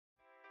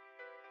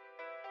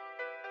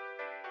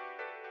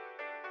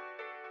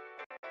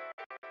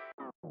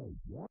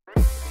Oh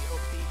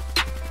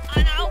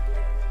no!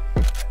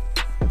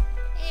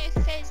 Hey,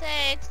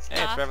 physics.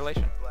 Hey, it's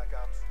Revelation.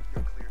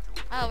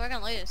 Oh, we're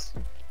gonna lose.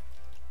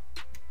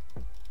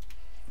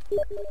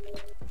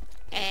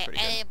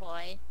 Hey,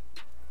 boy.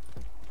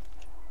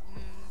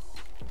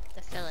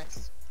 The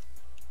phyllis.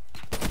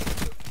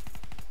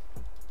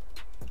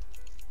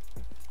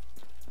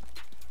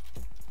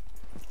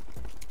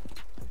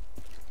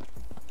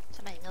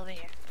 Somebody's over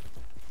here.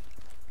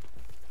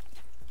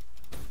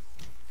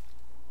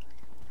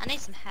 I need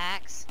some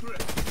hacks.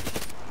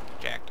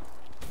 Jacked.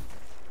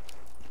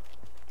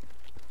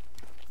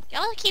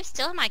 Y'all keep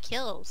stealing my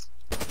kills.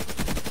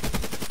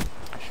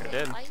 I sure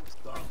did. Why you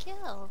steal my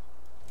kill?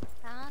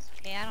 Nah, that's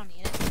okay, I don't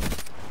need it.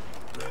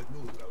 I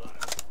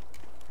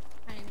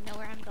don't even know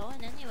where I'm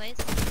going anyways.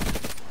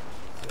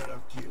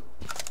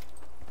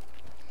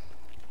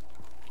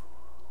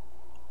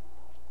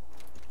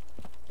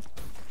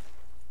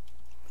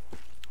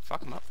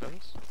 Fuck him up,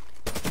 fellas.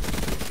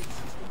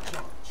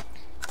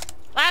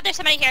 Wow, there's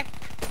somebody here.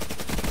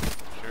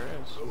 Sure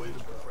is.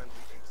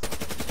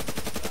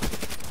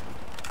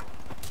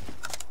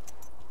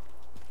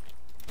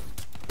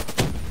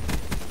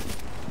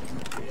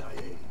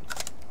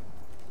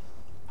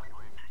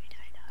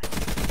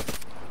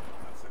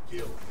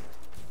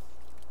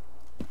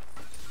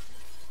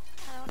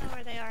 I don't know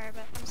where they are,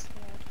 but I'm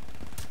scared.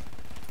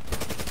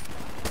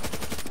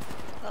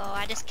 Oh,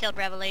 I just killed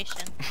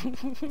Revelation.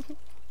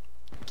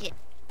 Get.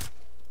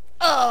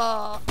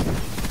 Oh!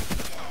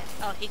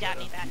 Oh, he got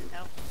me back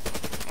though.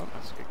 Oh,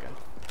 that's a good guy.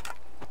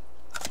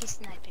 He's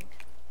sniping.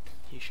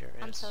 He sure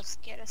is. I'm so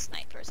scared of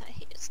snipers. I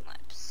hate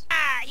snipes.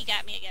 Ah, he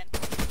got me again.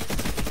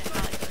 This is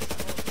how it goes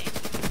the whole game.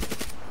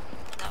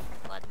 I'm out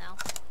for blood now.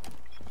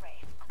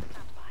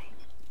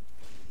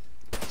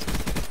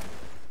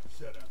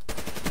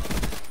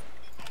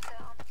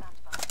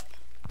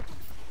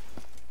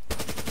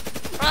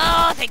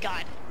 Oh, thank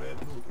God.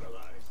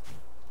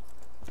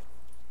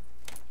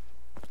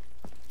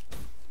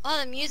 Oh,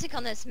 the music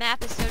on this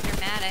map is so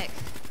dramatic.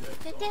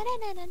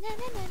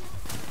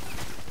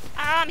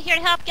 I'm here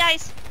to help,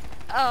 guys.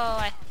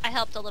 Oh, I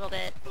helped a little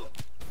bit.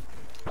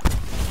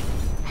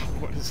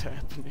 What is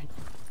happening?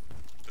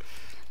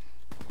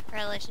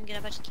 Revelation, get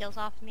a bunch of kills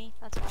off of me.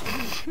 That's all.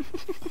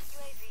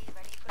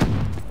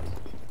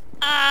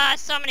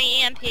 So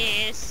many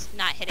EMPs.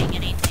 Not hitting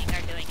anything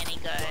or doing any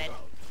good.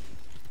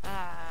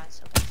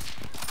 So good.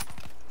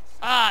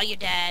 Oh, you're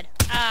dead.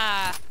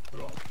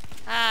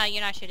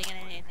 You're not shooting at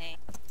anything.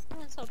 Oh,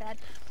 that's so bad.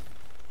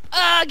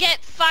 Oh,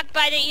 get fucked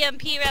by the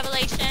EMP,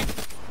 Revelation.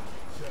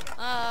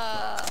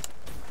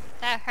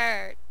 That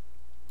hurt.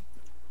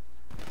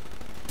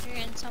 You're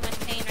in so much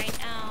pain right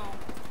now.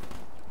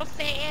 So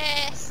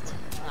fast.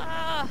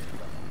 I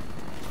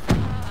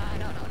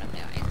don't know what I'm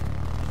doing.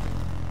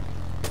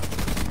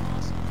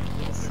 Oh,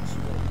 yes.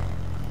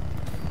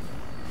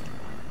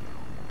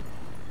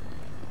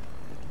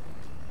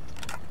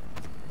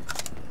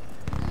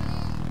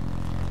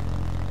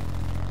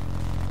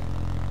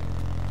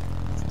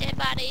 It's dead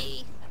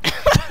body.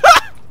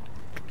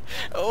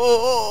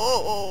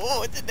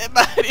 Oh, it's a dead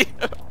body.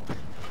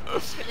 I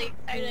was really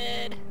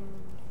excited.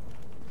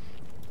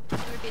 They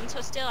were being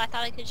so still, I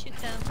thought I could shoot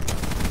them.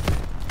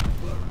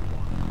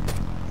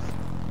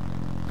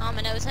 Oh,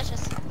 my nose, that's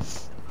just...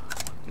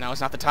 No,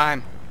 it's not the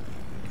time.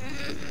 I'm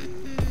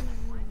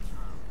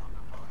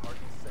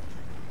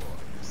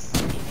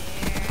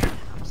scared.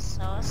 I'm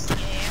so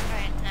scared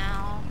right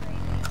now.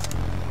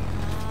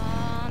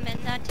 Oh, I'm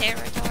in that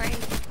territory.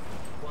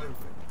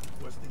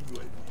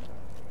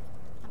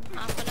 I'm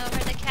hopping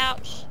over the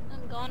couch.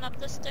 I'm going up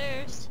the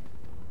stairs.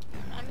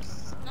 I'm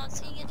not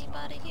seeing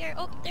anybody here.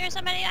 Oh, there's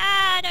somebody.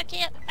 I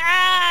can't.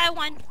 I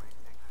won.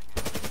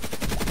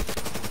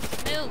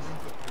 Move.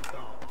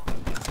 Oh,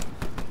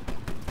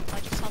 I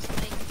just saw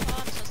somebody. Oh,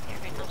 I'm so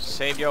scared right now.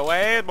 Save your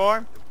way,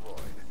 boy.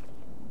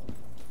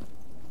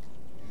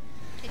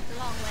 Take the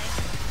long way.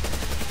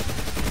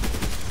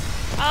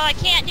 Oh, I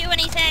can't do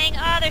anything.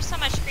 Oh, there's so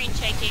much screen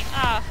shaking.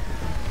 Oh.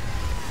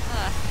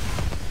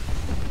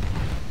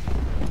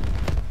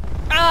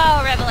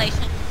 Oh,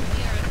 Revelation.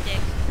 You're a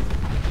dick.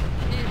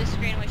 You knew the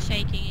screen was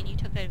shaking and you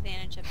took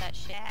advantage of that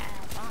shit.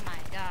 Oh my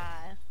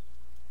God.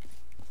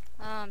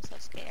 Oh, I'm so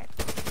scared.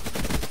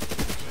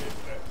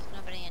 There's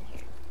nobody in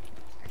here.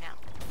 For now.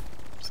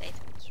 I'm safe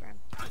in this room.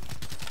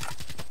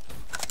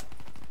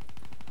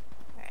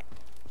 Alright.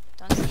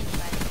 Don't see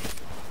anybody.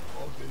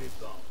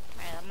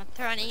 Alright, I'm gonna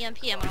throw an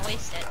EMP. I'm gonna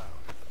waste it.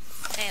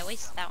 Okay, I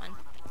wasted that one.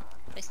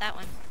 Waste that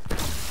one.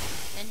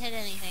 Didn't hit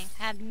anything.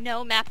 I have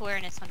no map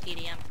awareness on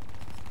TDM.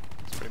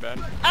 It's pretty bad.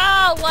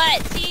 Oh,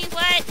 what? See,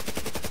 what?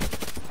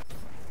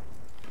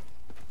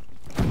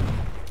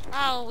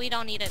 Oh, we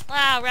don't need it.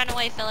 Wow, run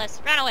away,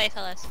 Phyllis. Run away,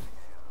 Phyllis.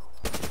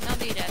 Don't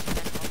be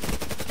detrimental.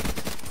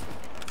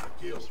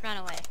 Just run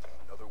away.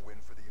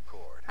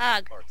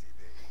 Ah,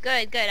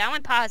 good, good. I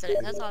went positive.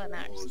 That's all that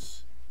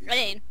matters. I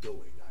mean,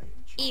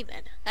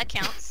 even. That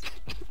counts.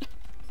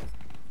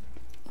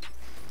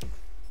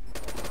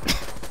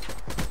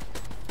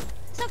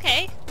 It's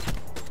okay.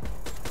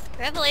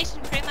 Revelation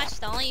pretty much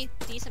the only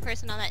decent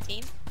person on that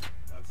team.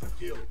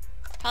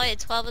 Probably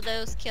 12 of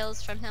those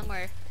kills from him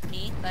were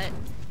me, but...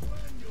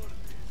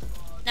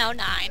 No,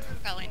 9.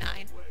 Probably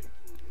 9.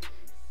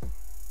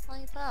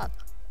 Holy fuck.